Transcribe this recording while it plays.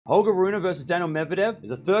Holger Rune versus Daniil Medvedev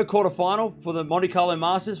is a third quarterfinal for the Monte Carlo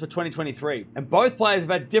Masters for 2023. And both players have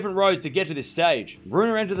had different roads to get to this stage.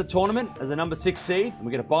 Rune entered the tournament as a number 6 seed, and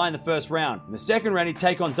we get a bye in the first round. In the second round, he'd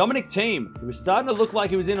take on Dominic Thiem, who was starting to look like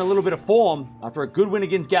he was in a little bit of form after a good win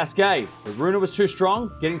against Gasquet. But Rune was too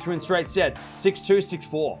strong, getting through in straight sets, 6-2,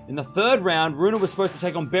 6-4. In the third round, Rune was supposed to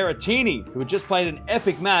take on Berrettini, who had just played an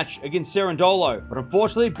epic match against Serena Williams. But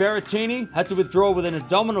unfortunately, Berrettini had to withdraw with an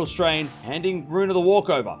abdominal strain, handing Rune the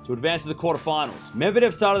walkover to advance to the quarterfinals.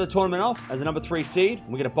 Medvedev started the tournament off as a number 3 seed,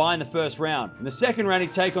 and we get a bye in the first round. In the second round,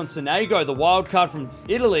 he'd take on Sonego, the wild card from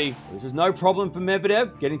Italy. This was no problem for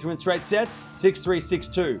Medvedev, getting through in straight sets, 6-3,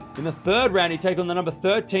 6-2. In the third round, he'd take on the number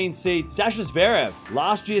 13 seed, Sasha Zverev,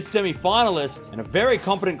 last year's semi-finalist, and a very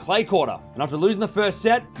competent clay courter. And after losing the first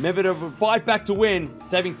set, Medvedev would fight back to win,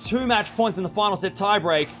 saving 2 match points in the final set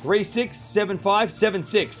tiebreak, 3-6, 7-5,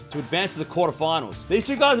 7-6, to advance to the quarterfinals. These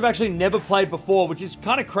two guys have actually never played before, which is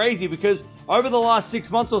kind of crazy because over the last 6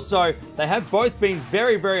 months or so, they have both been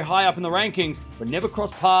very, very high up in the rankings, but never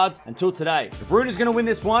crossed paths until today. If Rune is going to win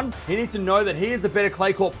this one, he needs to know that he is the better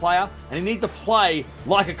clay court player, and he needs to play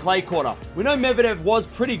like a clay courter. We know Medvedev was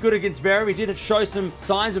pretty good against Zverev. He did show some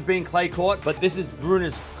signs of being clay court, but this is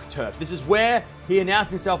Rune's turf. This is where he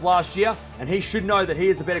announced himself last year, and he should know that he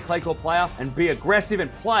is the better clay court player and be aggressive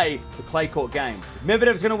and play the clay court game. If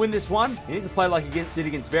Medvedev's going to win this one, he needs to play like he did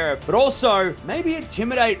against Zverev, but also maybe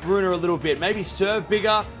intimidate Rune a little bit. Maybe serve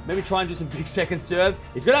bigger, maybe try and do some big second serves.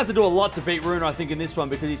 He's going to have to do a lot to beat Rune, I think, in this one,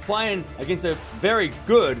 because he's playing against a very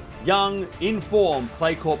good, young, in-form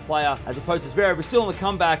clay court player, as opposed to Zverev, who's still on the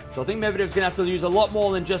comeback. So I think Medvedev's going to have to use a lot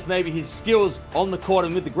more than just maybe his skills on the court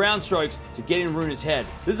and with the ground strokes to get in Rune's head.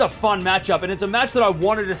 This is a fun matchup, and it's a match that I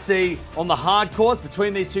wanted to see on the hard courts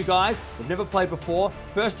between these two guys. They've never played before.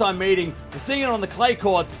 First time meeting. We're seeing it on the clay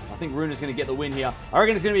courts. I think Rune is going to get the win here. I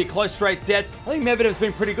reckon it's going to be a close straight sets. I think Medvedev's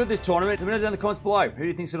been pretty good this tournament. Let me know down in the comments below. Who do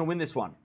you think is going to win this one?